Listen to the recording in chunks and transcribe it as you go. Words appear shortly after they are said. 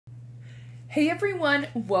Hey everyone,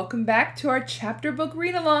 welcome back to our chapter book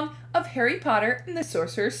read-along of Harry Potter and the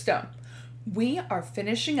Sorcerer's Stone. We are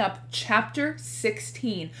finishing up chapter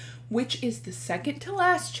 16, which is the second to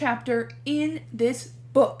last chapter in this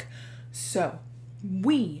book. So,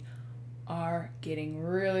 we are getting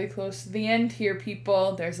really close to the end here,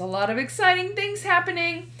 people. There's a lot of exciting things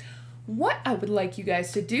happening. What I would like you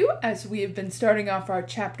guys to do, as we have been starting off our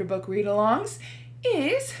chapter book read-alongs,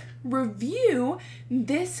 is review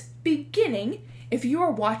this beginning. If you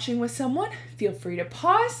are watching with someone, feel free to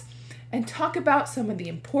pause and talk about some of the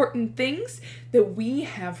important things that we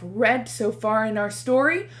have read so far in our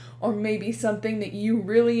story, or maybe something that you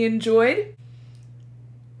really enjoyed.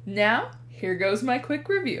 Now, here goes my quick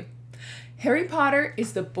review. Harry Potter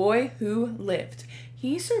is the boy who lived.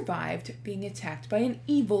 He survived being attacked by an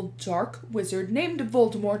evil, dark wizard named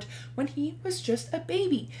Voldemort when he was just a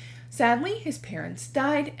baby. Sadly, his parents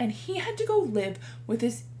died, and he had to go live with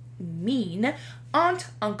his mean aunt,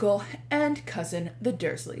 uncle, and cousin, the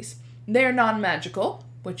Dursleys. They're non-magical,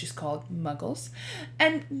 which is called muggles,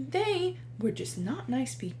 and they were just not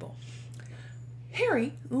nice people.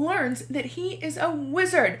 Harry learns that he is a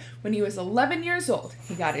wizard when he was 11 years old.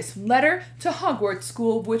 He got his letter to Hogwarts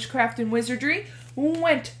School of Witchcraft and Wizardry,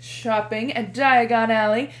 went shopping at Diagon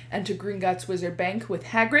Alley and to Gringotts Wizard Bank with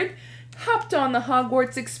Hagrid, hopped on the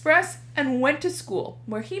Hogwarts Express, and went to school,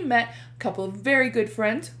 where he met a couple of very good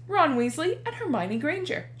friends, Ron Weasley and Hermione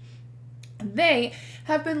Granger. They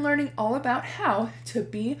have been learning all about how to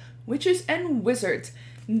be witches and wizards.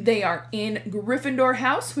 They are in Gryffindor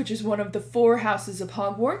House, which is one of the 4 houses of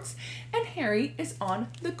Hogwarts, and Harry is on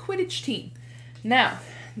the Quidditch team. Now,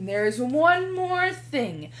 there's one more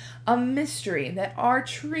thing, a mystery that our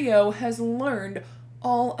trio has learned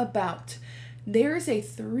all about. There's a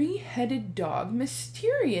 3-headed dog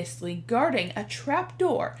mysteriously guarding a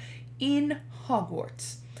trapdoor in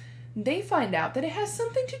Hogwarts. They find out that it has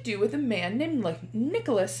something to do with a man named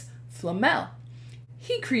Nicholas Flamel.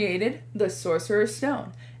 He created the Sorcerer's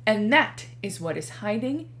Stone, and that is what is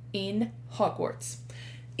hiding in Hogwarts.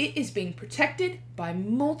 It is being protected by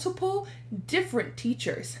multiple different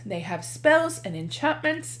teachers. They have spells and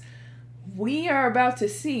enchantments. We are about to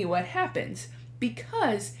see what happens,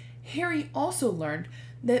 because Harry also learned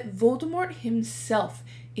that Voldemort himself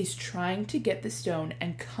is trying to get the stone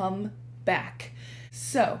and come back.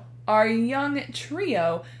 So, our young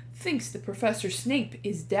trio thinks that Professor Snape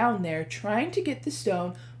is down there trying to get the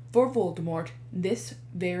stone for Voldemort this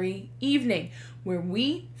very evening, where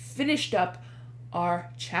we finished up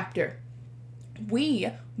our chapter. We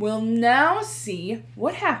will now see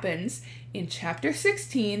what happens in chapter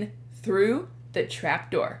 16 through the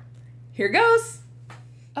trapdoor. Here goes!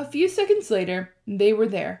 A few seconds later, they were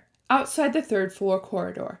there, outside the 3rd floor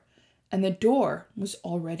corridor, and the door was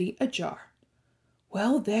already ajar.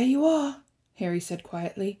 "Well, there you are," Harry said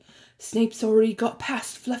quietly. "Snape's already got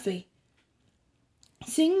past Fluffy."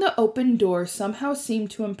 Seeing the open door somehow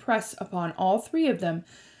seemed to impress upon all 3 of them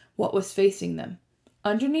what was facing them.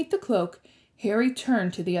 Underneath the cloak, Harry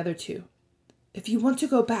turned to the other 2. "If you want to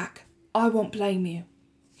go back, I won't blame you,"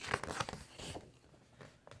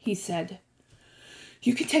 he said.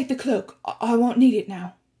 "You can take the cloak. I won't need it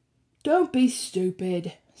now." "Don't be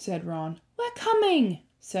stupid," said Ron. "We're coming,"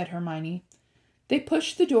 said Hermione. They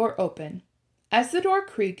pushed the door open. As the door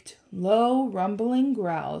creaked, low, rumbling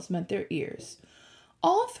growls met their ears.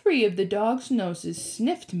 All 3 of the dog's noses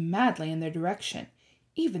sniffed madly in their direction,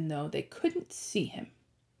 even though they couldn't see him.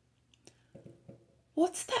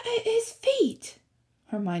 "What's that at his feet?"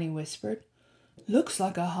 Hermione whispered. "Looks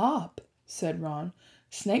like a harp," said Ron.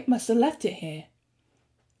 "Snape must have left it here."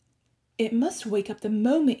 "It must wake up the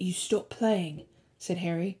moment you stop playing," said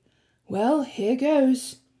Harry. "Well, here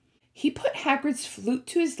goes." He put Hagrid's flute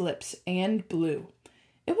to his lips and blew.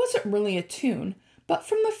 It wasn't really a tune, but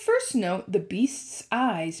from the first note the beast's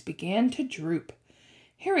eyes began to droop.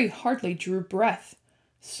 Harry hardly drew breath.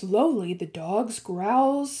 Slowly the dog's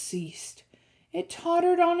growls ceased. It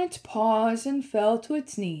tottered on its paws and fell to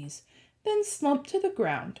its knees, then slumped to the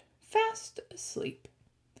ground, fast asleep.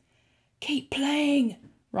 "Keep playing,"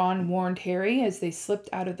 Ron warned Harry as they slipped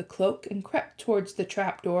out of the cloak and crept towards the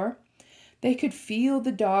trapdoor. They could feel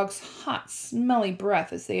the dog's hot, smelly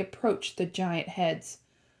breath as they approached the giant heads.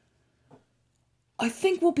 "I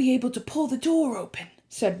think we'll be able to pull the door open,"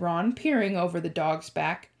 said Ron, peering over the dog's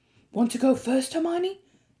back. "Want to go first, Hermione?"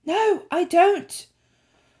 "No, I don't."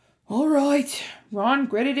 "All right." Ron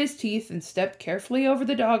gritted his teeth and stepped carefully over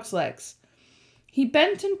the dog's legs. He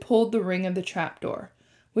bent and pulled the ring of the trapdoor,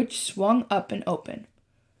 which swung up and open.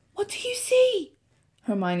 "What do you see?"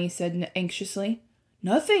 Hermione said anxiously.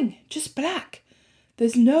 "Nothing, just black.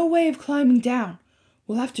 There's no way of climbing down.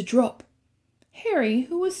 We'll have to drop." Harry,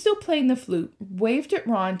 who was still playing the flute, waved at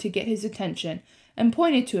Ron to get his attention and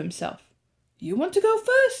pointed to himself. "You want to go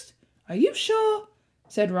first? Are you sure?"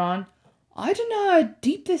 said Ron. "I don't know how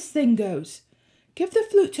deep this thing goes. Give the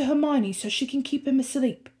flute to Hermione so she can keep him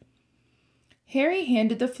asleep." Harry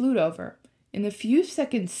handed the flute over. In the few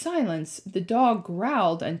seconds' silence, the dog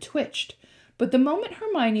growled and twitched, but the moment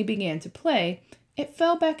Hermione began to play, it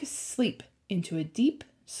fell back asleep into a deep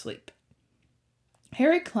sleep.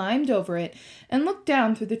 Harry climbed over it and looked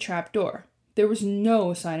down through the trap door. There was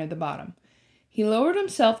no sign of the bottom. He lowered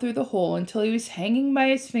himself through the hole until he was hanging by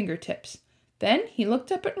his fingertips. Then he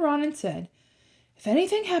looked up at Ron and said, "If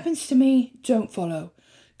anything happens to me, don't follow.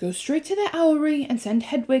 Go straight to the owlery and send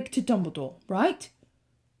Hedwig to Dumbledore, right?"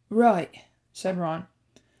 "Right," said Ron.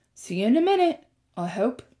 "See you in a minute, I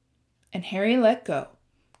hope." And Harry let go.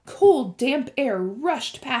 Cold, damp air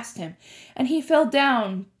rushed past him, and he fell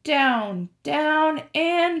down, down, down,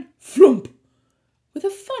 and flump! With a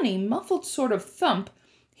funny, muffled sort of thump,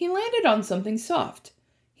 he landed on something soft.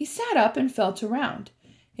 He sat up and felt around,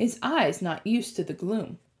 his eyes not used to the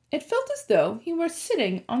gloom. It felt as though he were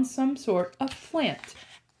sitting on some sort of plant.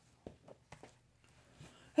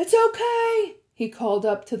 "It's okay," he called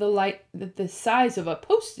up to the light the size of a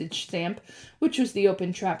postage stamp, which was the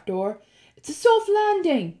open trap door. "It's a soft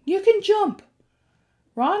landing. You can jump."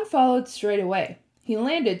 Ron followed straight away. He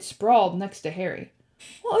landed sprawled next to Harry.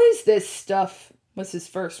 "What is this stuff?" was his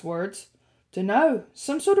first words. "Dunno.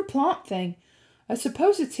 Some sort of plant thing. I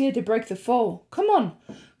suppose it's here to break the fall. Come on.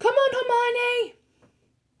 Come on, Hermione."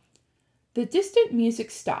 The distant music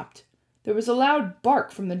stopped. There was a loud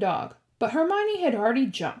bark from the dog, but Hermione had already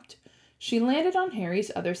jumped. She landed on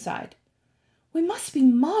Harry's other side. "We must be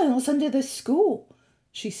miles under the school,"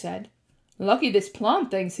 she said. "Lucky this plant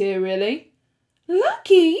thing's here, really."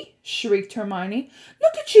 "Lucky?" shrieked Hermione.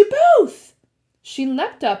 "Look at you both!" She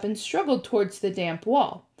leapt up and struggled towards the damp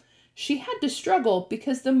wall. She had to struggle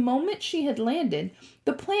because the moment she had landed,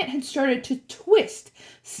 the plant had started to twist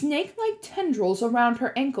snake-like tendrils around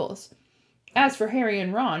her ankles. As for Harry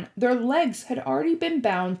and Ron, their legs had already been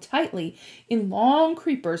bound tightly in long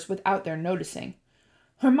creepers without their noticing.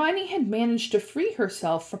 Hermione had managed to free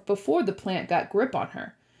herself before the plant got grip on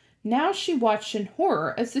her. Now she watched in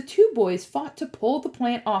horror as the two boys fought to pull the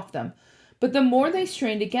plant off them, but the more they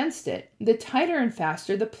strained against it, the tighter and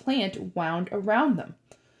faster the plant wound around them.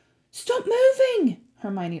 "Stop moving!"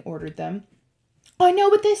 Hermione ordered them. "I know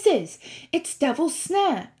what this is. It's Devil's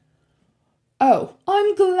Snare." "Oh,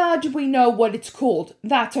 I'm glad we know what it's called.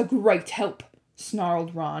 That's a great help,"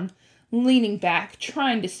 snarled Ron, leaning back,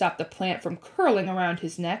 trying to stop the plant from curling around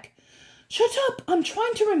his neck. "Shut up! I'm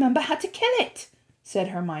trying to remember how to kill it," said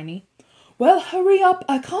Hermione. "Well, hurry up,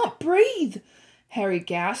 I can't breathe," Harry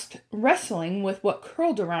gasped, wrestling with what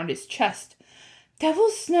curled around his chest.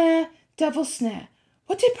 Devil's Snare, Devil's Snare.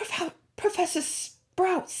 What did Professor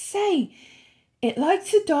Sprout say? It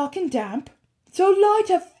likes the dark and damp. So light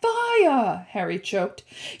a fire, Harry choked.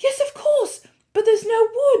 "Yes, of course, but there's no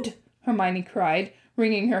wood," Hermione cried,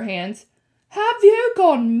 wringing her hands. "Have you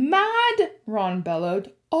gone mad?" Ron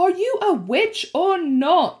bellowed. "Are you a witch or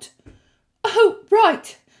not?" "Oh,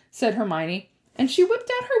 right," said Hermione, and she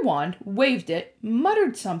whipped out her wand, waved it,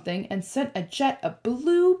 muttered something, and sent a jet of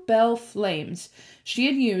blue bell flames she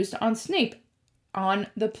had used on Snape on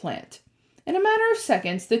the plant. In a matter of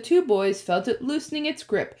seconds, the two boys felt it loosening its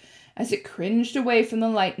grip as it cringed away from the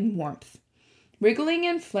light and warmth. Wriggling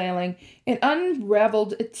and flailing, it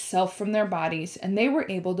unraveled itself from their bodies, and they were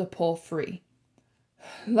able to pull free.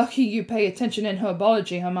 "Lucky you pay attention in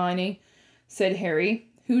herbology, Hermione," said Harry,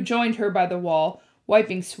 who joined her by the wall,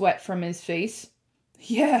 wiping sweat from his face.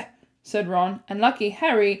 "Yeah," said Ron, "and lucky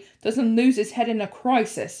Harry doesn't lose his head in a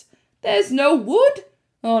crisis. There's no wood,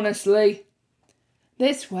 honestly."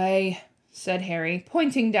 "This way," said Harry,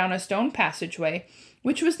 pointing down a stone passageway,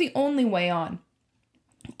 which was the only way on.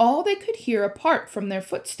 All they could hear apart from their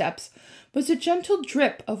footsteps was a gentle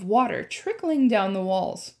drip of water trickling down the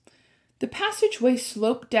walls. The passageway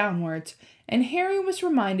sloped downwards, and Harry was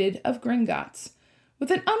reminded of Gringotts. With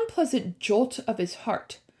an unpleasant jolt of his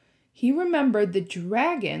heart, he remembered the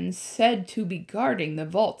dragons said to be guarding the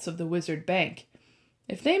vaults of the Wizard Bank.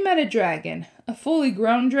 If they met a dragon, a fully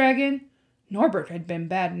grown dragon, Norbert had been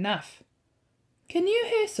bad enough. "Can you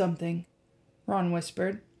hear something?" Ron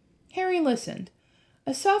whispered. Harry listened.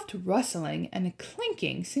 A soft rustling and a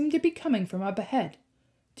clinking seemed to be coming from up ahead.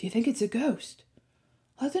 "Do you think it's a ghost?"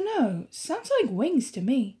 "I don't know. Sounds like wings to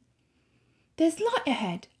me." "There's light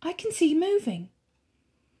ahead. I can see moving."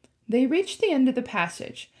 They reached the end of the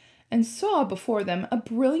passage and saw before them a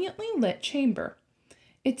brilliantly lit chamber,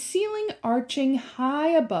 its ceiling arching high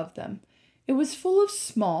above them. It was full of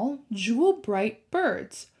small, jewel-bright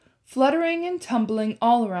birds, fluttering and tumbling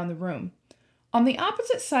all around the room. On the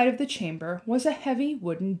opposite side of the chamber was a heavy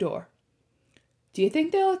wooden door. "Do you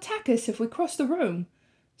think they'll attack us if we cross the room?"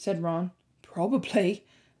 said Ron. "Probably,"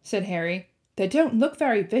 said Harry. "They don't look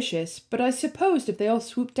very vicious, but I suppose if they all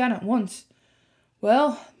swoop down at once.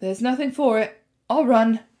 Well, there's nothing for it. I'll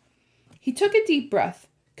run." He took a deep breath,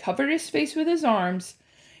 covered his face with his arms,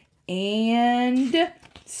 and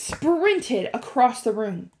sprinted across the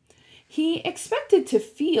room. He expected to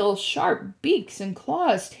feel sharp beaks and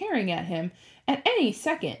claws tearing at him at any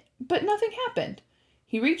second, but nothing happened.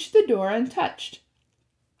 He reached the door untouched.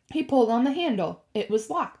 He pulled on the handle. It was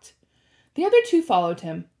locked. The other two followed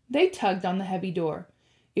him. They tugged on the heavy door.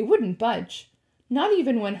 It wouldn't budge, not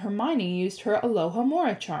even when Hermione used her Aloha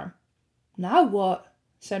Mora charm. "Now what?"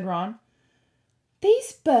 said Ron.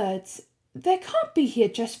 "These birds, they can't be here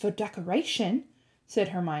just for decoration," said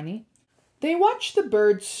Hermione. They watched the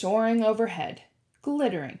birds soaring overhead,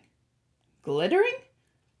 glittering. "Glittering?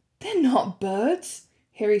 They're not birds,"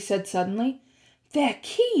 Harry said suddenly. "They're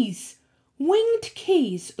keys. Winged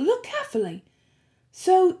keys. Look carefully.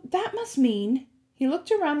 So that must mean—" He looked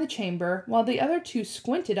around the chamber while the other two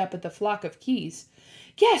squinted up at the flock of keys.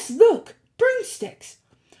 "Yes, look! Broomsticks!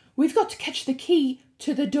 We've got to catch the key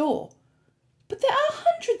to the door." "But there are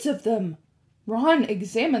hundreds of them." Ron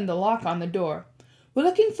examined the lock on the door. "We're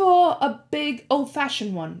looking for a big,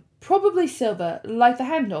 old-fashioned one, probably silver, like the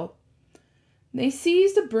handle." They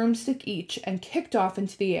seized a broomstick each and kicked off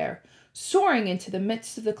into the air, soaring into the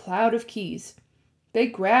midst of the cloud of keys. They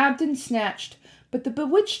grabbed and snatched, but the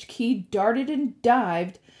bewitched key darted and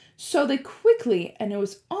dived so quickly, and it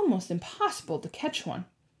was almost impossible to catch one.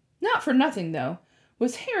 Not for nothing, though,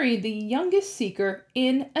 was Harry the youngest seeker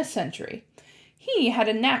in a century. He had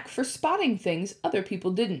a knack for spotting things other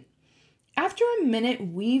people didn't. After a minute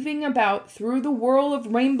weaving about through the whirl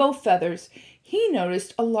of rainbow feathers, he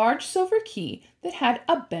noticed a large silver key that had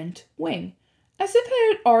a bent wing, as if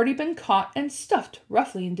it had already been caught and stuffed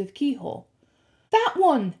roughly into the keyhole. "That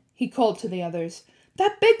one!" he called to the others.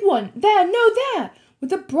 "That big one! There, no, there! With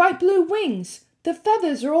the bright blue wings! The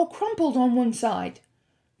feathers are all crumpled on one side."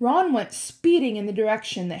 Ron went speeding in the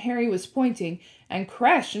direction that Harry was pointing and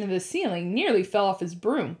crashed into the ceiling, nearly fell off his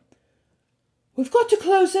broom. "We've got to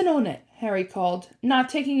close in on it," Harry called, not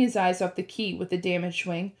taking his eyes off the key with the damaged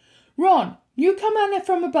wing. "Ron, you come at it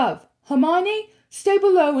from above. Hermione, stay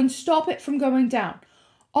below and stop it from going down.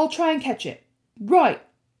 I'll try and catch it. Right.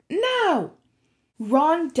 Now!"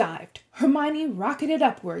 Ron dived. Hermione rocketed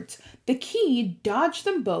upwards. The key dodged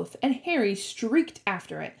them both, and Harry streaked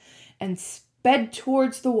after it and sped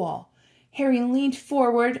towards the wall. Harry leaned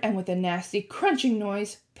forward and with a nasty crunching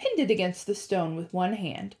noise pinned it against the stone with one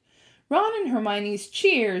hand. Ron and Hermione's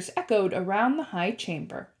cheers echoed around the high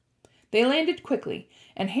chamber. They landed quickly,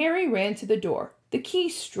 and Harry ran to the door, the key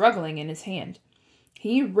struggling in his hand.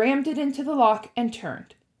 He rammed it into the lock and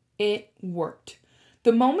turned. It worked.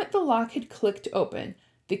 The moment the lock had clicked open,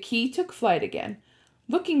 the key took flight again,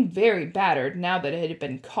 looking very battered now that it had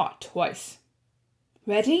been caught twice.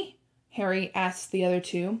 "Ready?" Harry asked the other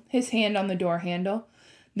two, his hand on the door handle.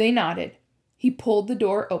 They nodded. He pulled the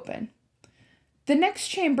door open. The next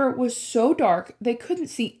chamber was so dark they couldn't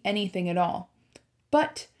see anything at all.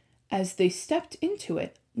 But as they stepped into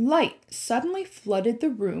it, light suddenly flooded the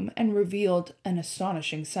room and revealed an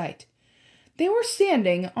astonishing sight. They were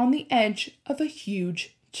standing on the edge of a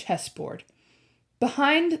huge chessboard.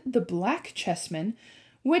 Behind the black chessmen,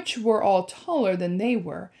 which were all taller than they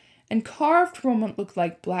were, and carved from what looked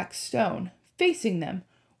like black stone, facing them,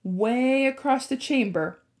 way across the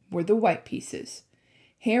chamber, were the white pieces.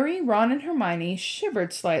 Harry, Ron, and Hermione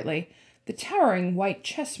shivered slightly. The towering white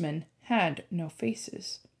chessmen had no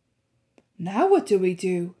faces. "Now what do we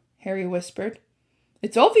do?" Harry whispered.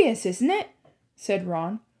 "It's obvious, isn't it?" said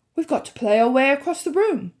Ron. "We've got to play our way across the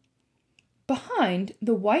room." Behind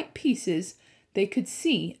the white pieces, they could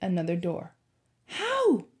see another door.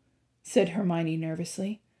 "How?" said Hermione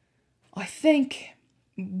nervously. "I think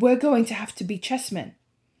we're going to have to be chessmen."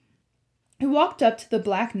 He walked up to the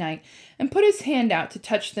Black Knight and put his hand out to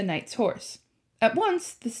touch the knight's horse. At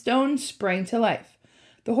once the stone sprang to life.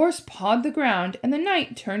 The horse pawed the ground, and the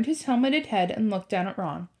knight turned his helmeted head and looked down at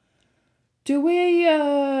Ron. "Do we,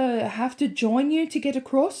 have to join you to get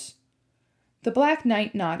across?" The Black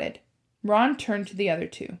Knight nodded. Ron turned to the other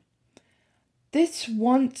two. "This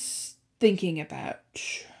wants thinking about,"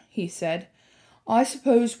 he said. "I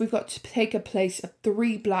suppose we've got to take a place of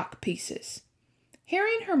 3 black pieces."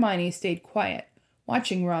 Harry and Hermione stayed quiet,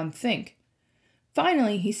 watching Ron think.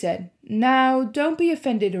 Finally he said, "Now, don't be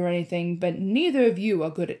offended or anything, but neither of you are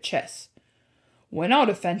good at chess." "We're not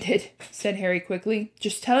offended," said Harry quickly.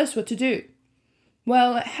 "Just tell us what to do."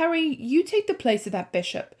 "Well, Harry, you take the place of that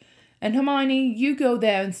bishop, and Hermione, you go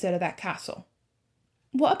there instead of that castle."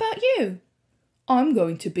 "What about you?" "I'm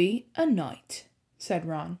going to be a knight," said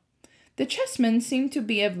Ron. The chessmen seemed to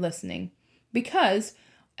be of listening, because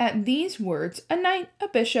at these words a knight, a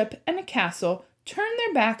bishop, and a castle turned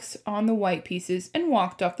their backs on the white pieces and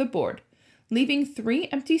walked off the board, leaving 3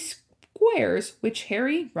 empty squares which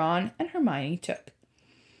Harry, Ron, and Hermione took.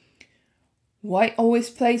 "White always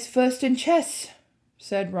plays first in chess,"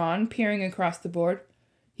 said Ron, peering across the board.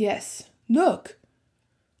 "Yes, look."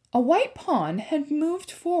 A white pawn had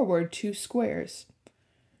moved forward 2 squares.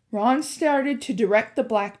 Ron started to direct the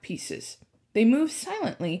black pieces. They moved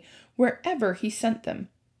silently wherever he sent them.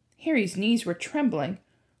 Harry's knees were trembling.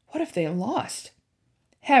 What if they lost?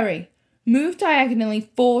 "Harry, move diagonally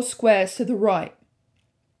 4 squares to the right."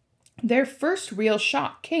 Their first real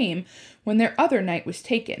shock came when their other knight was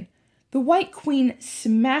taken. The White Queen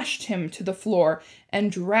smashed him to the floor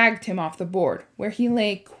and dragged him off the board, where he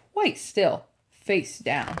lay quite still, face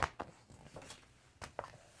down.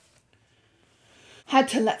 "Had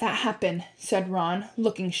to let that happen," said Ron,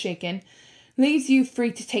 looking shaken. "Leaves you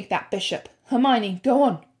free to take that bishop. Hermione, go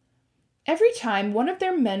on." Every time one of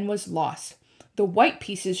their men was lost, the white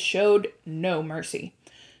pieces showed no mercy.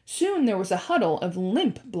 Soon there was a huddle of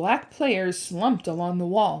limp black players slumped along the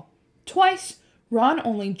wall. Twice, Ron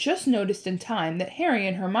only just noticed in time that Harry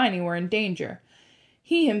and Hermione were in danger.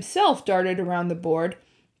 He himself darted around the board,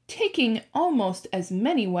 taking almost as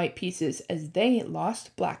many white pieces as they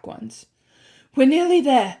lost black ones. "We're nearly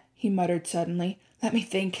there," he muttered suddenly. Let me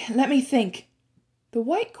think. The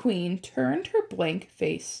White Queen turned her blank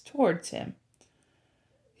face towards him.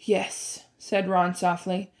 "Yes," said Ron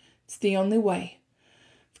softly. "It's the only way.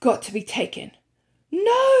 I've got to be taken."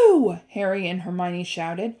 "No!" Harry and Hermione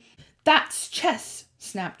shouted. "That's chess,"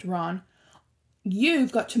 snapped Ron.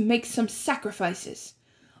 "You've got to make some sacrifices.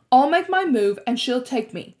 I'll make my move and she'll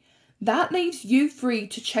take me. That leaves you free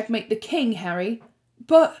to checkmate the king, Harry.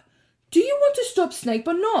 But do you want to stop Snape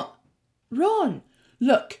or not? Ron,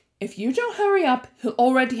 look, if you don't hurry up, he'll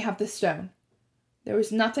already have the stone." There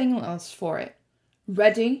was nothing else for it.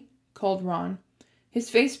 "Ready?" called Ron, his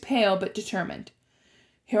face pale but determined.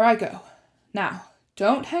 "Here I go. Now,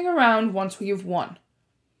 don't hang around once we have won."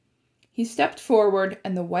 He stepped forward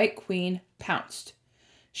and the White Queen pounced.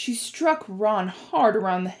 She struck Ron hard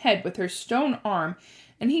around the head with her stone arm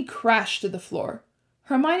and he crashed to the floor.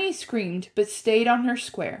 Hermione screamed but stayed on her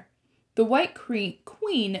square. The White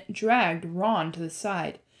Queen dragged Ron to the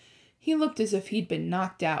side. He looked as if he'd been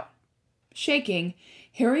knocked out. Shaking,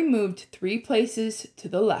 Harry moved 3 places to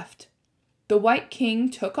the left. The White King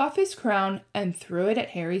took off his crown and threw it at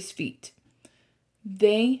Harry's feet.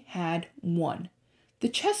 They had won. The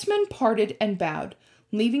chessmen parted and bowed,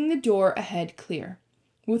 leaving the door ahead clear.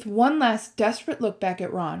 With one last desperate look back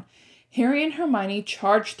at Ron, Harry and Hermione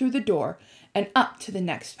charged through the door and up to the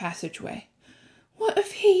next passageway. "What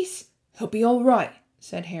if he's—" "He'll be all right,"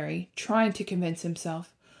 said Harry, trying to convince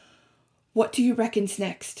himself. "What do you reckon's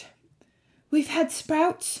next?" "We've had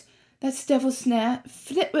sprouts. That's Devil's Snare.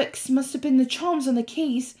 Flitwick's must have been the charms on the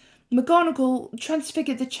keys. McGonagall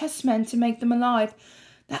transfigured the chessmen to make them alive.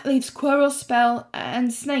 That leaves Quirrell's spell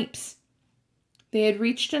and Snape's." They had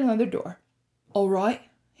reached another door. "All right,"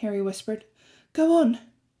 Harry whispered. "Go on."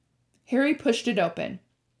 Harry pushed it open.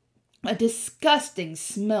 A disgusting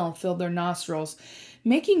smell filled their nostrils,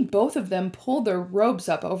 making both of them pull their robes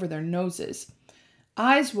up over their noses.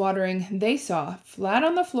 Eyes watering, they saw, flat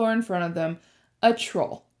on the floor in front of them, a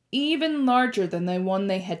troll, even larger than the one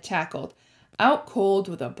they had tackled, out cold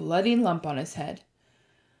with a bloody lump on his head.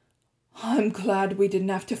 "I'm glad we didn't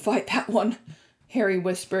have to fight that one," Harry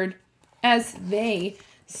whispered, as they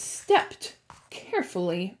stepped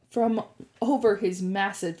carefully from over his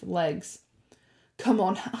massive legs. "Come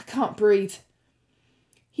on, I can't breathe."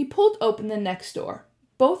 He pulled open the next door,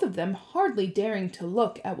 both of them hardly daring to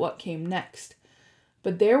look at what came next.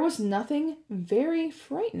 But there was nothing very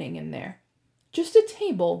frightening in there. Just a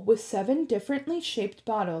table with 7 differently shaped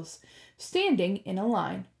bottles, standing in a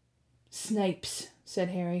line. "Snape's," said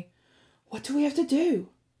Harry. "What do we have to do?"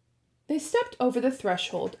 They stepped over the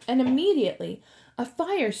threshold, and immediately a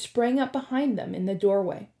fire sprang up behind them in the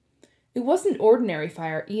doorway. It wasn't ordinary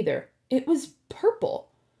fire either. It was purple.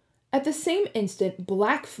 At the same instant,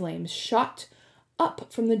 black flames shot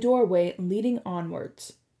up from the doorway leading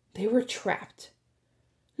onwards. They were trapped.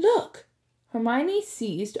 "Look!" Hermione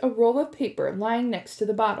seized a roll of paper lying next to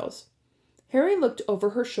the bottles. Harry looked over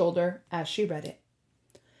her shoulder as she read it.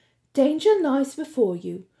 "Danger lies before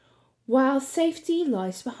you, while safety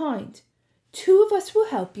lies behind. 2 of us will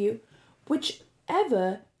help you. Which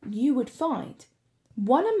ever you would find.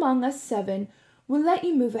 One among us 7 will let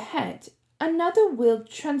you move ahead. Another will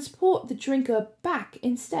transport the drinker back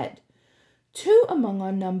instead. 2 among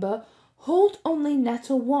our number hold only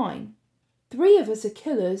nettle wine. 3 of us are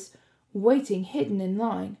killers, waiting hidden in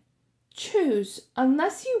line. Choose,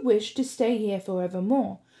 unless you wish to stay here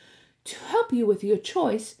forevermore. To help you with your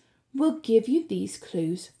choice, we'll give you these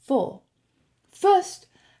clues 4. First,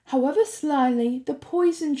 however slyly the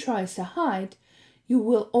poison tries to hide, you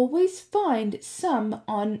will always find some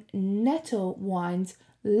on nettle wine's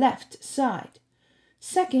left side.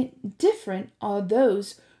 Second, different are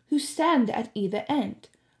those who stand at either end.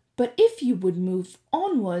 But if you would move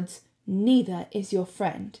onwards, neither is your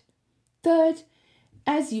friend. Third,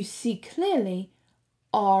 as you see clearly,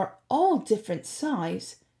 are all different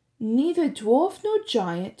size. Neither dwarf nor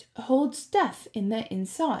giant holds death in their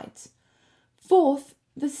insides. Fourth,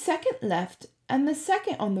 the second left and the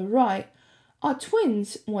second on the right are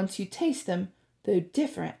twins once you taste them, though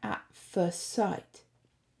different at first sight.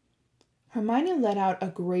 Hermione let out a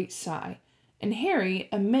great sigh, and Harry,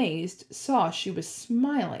 amazed, saw she was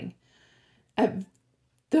smiling at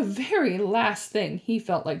the very last thing he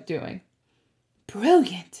felt like doing.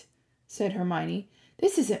 "Brilliant," said Hermione.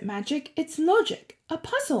 "This isn't magic, it's logic, a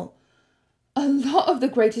puzzle. A lot of the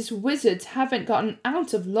greatest wizards haven't gotten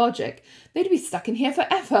out of logic. They'd be stuck in here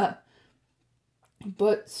forever."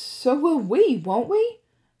 "But so will we, won't we?"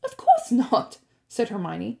 "Of course not," said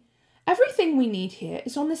Hermione. "Everything we need here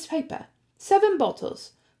is on this paper. 7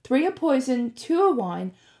 bottles. 3 are poison, 2 are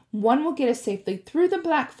wine. 1 will get us safely through the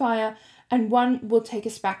black fire, and 1 will take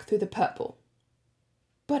us back through the purple."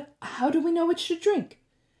 "But how do we know which to drink?"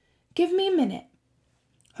 "Give me a minute."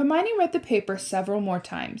 Hermione read the paper several more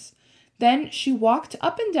times. Then she walked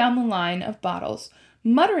up and down the line of bottles,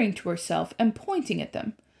 muttering to herself and pointing at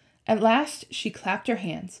them. At last she clapped her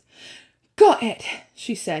hands. "Got it,"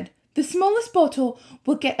 she said. "The smallest bottle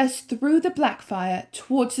will get us through the black fire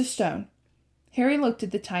towards the stone." Harry looked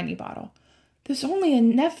at the tiny bottle. "There's only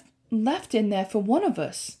enough left in there for one of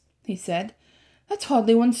us," he said. "That's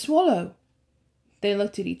hardly 1 swallow." They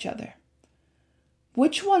looked at each other.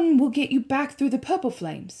 "Which one will get you back through the purple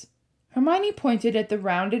flames?" Hermione pointed at the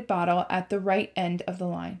rounded bottle at the right end of the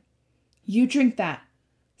line. "You drink that,"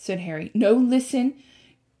 said Harry. "No, listen.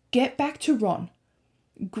 Get back to Ron.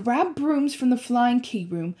 Grab brooms from the flying key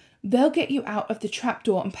room. They'll get you out of the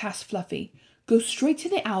trapdoor and past Fluffy. Go straight to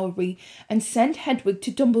the owlry and send Hedwig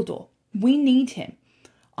to Dumbledore. We need him.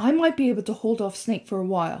 I might be able to hold off Snape for a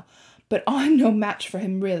while, but I'm no match for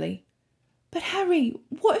him, really." "But Harry,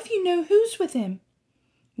 what if you know who's with him?"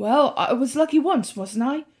 "Well, I was lucky once, wasn't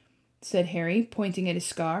I?" said Harry, pointing at his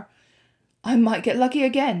scar. "I might get lucky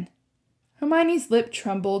again." Hermione's lip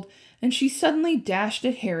trembled, and she suddenly dashed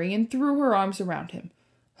at Harry and threw her arms around him.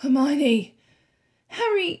 "Hermione!"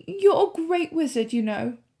 "Harry, you're a great wizard, you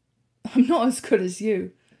know." "I'm not as good as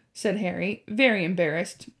you," said Harry, very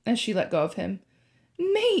embarrassed, as she let go of him.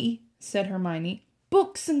 "Me," said Hermione.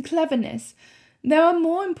 "Books and cleverness. There are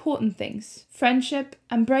more important things. Friendship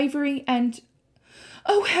and bravery and—"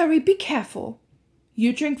 "Oh, Harry, be careful."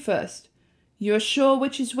 "You drink first. You're sure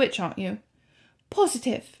which is which, aren't you?"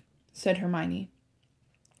 "Positive," said Hermione.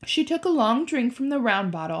 She took a long drink from the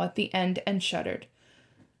round bottle at the end and shuddered.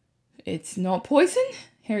 "It's not poison?"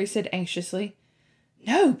 Harry said anxiously.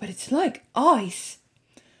 "No, but it's like ice."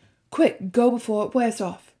 "Quick, go before it wears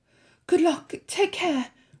off." "Good luck. Take care."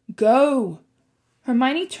 "Go."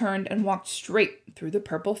 Hermione turned and walked straight through the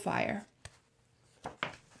purple fire.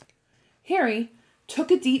 Harry took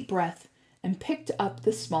a deep breath and picked up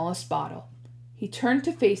the smallest bottle. He turned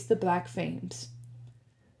to face the black flames.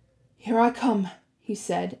 "Here I come," he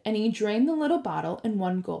said, and he drained the little bottle in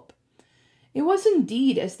 1 gulp. It was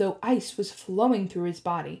indeed as though ice was flowing through his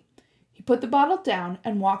body. He put the bottle down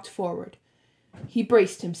and walked forward. He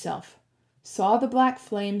braced himself, saw the black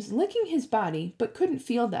flames licking his body, but couldn't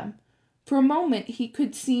feel them. For a moment he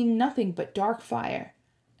could see nothing but dark fire,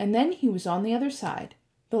 and then he was on the other side,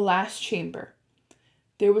 the last chamber.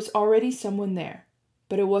 There was already someone there,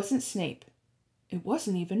 but it wasn't Snape. It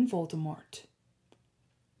wasn't even Voldemort.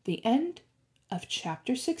 The end of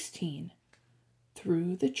Chapter 16,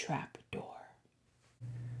 Through the Trap Door.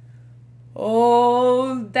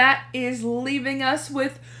 Oh, that is leaving us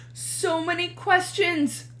with so many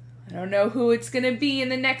questions. I don't know who it's going to be in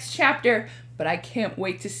the next chapter, but I can't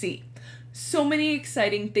wait to see. So many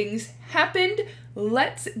exciting things happened.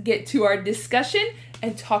 Let's get to our discussion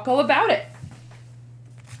and talk all about it.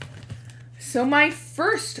 So my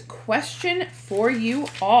first question for you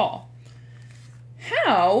all.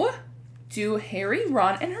 How do Harry,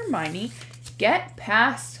 Ron, and Hermione get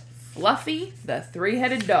past Fluffy the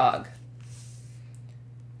three-headed dog?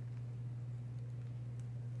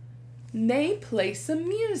 they play some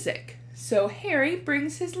music. So Harry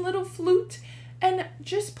brings his little flute, and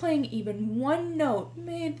just playing even one note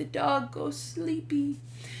made the dog go sleepy.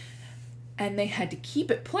 And they had to keep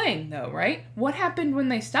it playing though, right? What happened when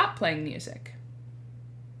they stopped playing music?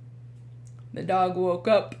 The dog woke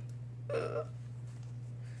up.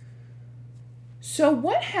 So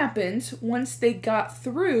what happens once they got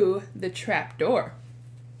through the trap door?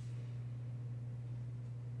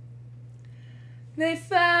 They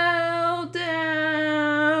fell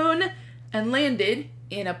down and landed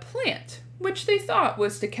in a plant, which they thought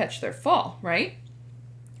was to catch their fall, right?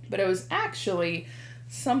 But it was actually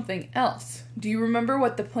something else. Do you remember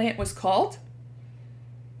what the plant was called?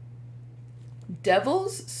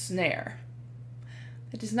 Devil's Snare.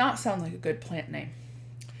 It does not sound like a good plant name.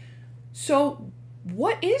 So,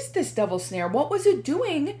 what is this Devil's Snare? What was it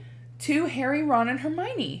doing to Harry, Ron, and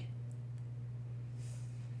Hermione?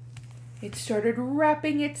 It started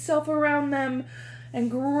wrapping itself around them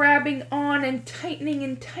and grabbing on and tightening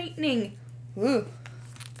and tightening. Ugh.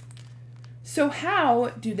 So how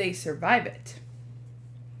do they survive it?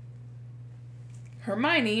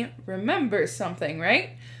 Hermione remembers something,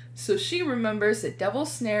 right? So she remembers that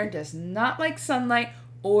Devil's Snare does not like sunlight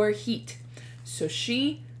or heat. So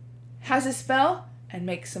she has a spell and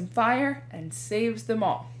makes some fire and saves them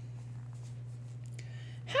all.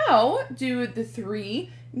 How do the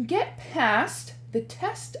three get past the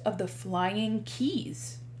test of the flying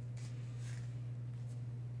keys?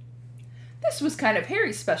 This was kind of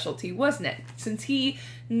Harry's specialty, wasn't it? Since he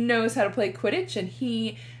knows how to play Quidditch and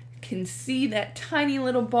he can see that tiny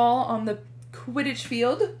little ball on the Quidditch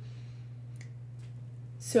field.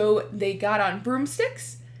 So they got on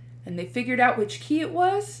broomsticks and they figured out which key it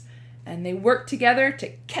was and they worked together to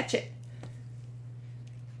catch it.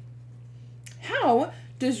 How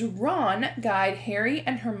does Ron guide Harry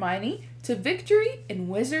and Hermione to victory in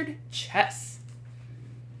wizard chess?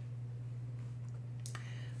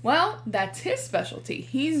 Well, that's his specialty.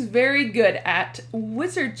 He's very good at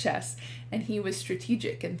wizard chess, and he was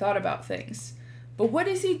strategic and thought about things. But what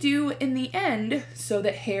does he do in the end so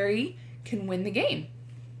that Harry can win the game?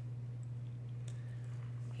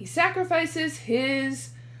 He sacrifices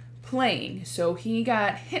his playing. So he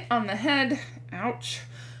got hit on the head, ouch,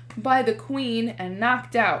 by the queen and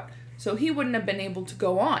knocked out. So he wouldn't have been able to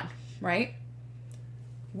go on, right?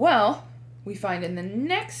 Well, we find in the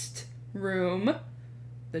next room,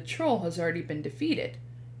 the troll has already been defeated.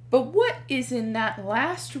 But what is in that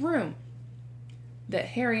last room that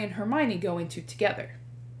Harry and Hermione go into together?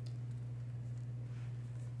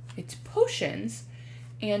 It's potions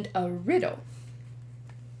and a riddle.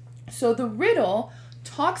 So the riddle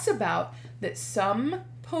talks about that some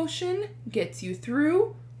potion gets you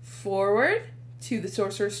through forward to the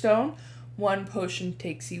Sorcerer's Stone. One potion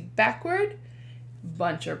takes you backward.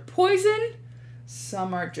 Bunch are poison.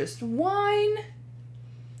 Some are just wine.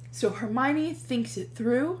 So Hermione thinks it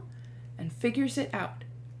through and figures it out.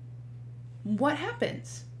 What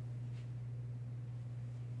happens?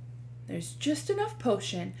 There's just enough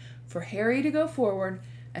potion for Harry to go forward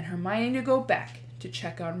and Hermione to go back to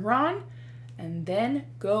check on Ron and then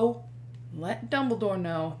go let Dumbledore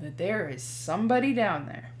know that there is somebody down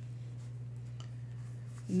there.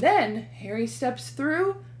 Then Harry steps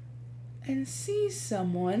through and sees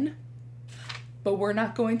someone, but we're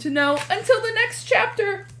not going to know until the next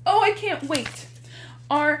chapter. Oh, I can't wait.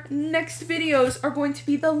 Our next videos are going to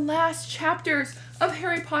be the last chapters of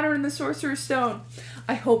Harry Potter and the Sorcerer's Stone.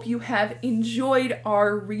 I hope you have enjoyed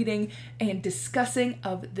our reading and discussing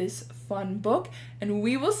of this fun book, and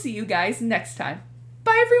we will see you guys next time.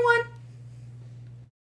 Bye, everyone.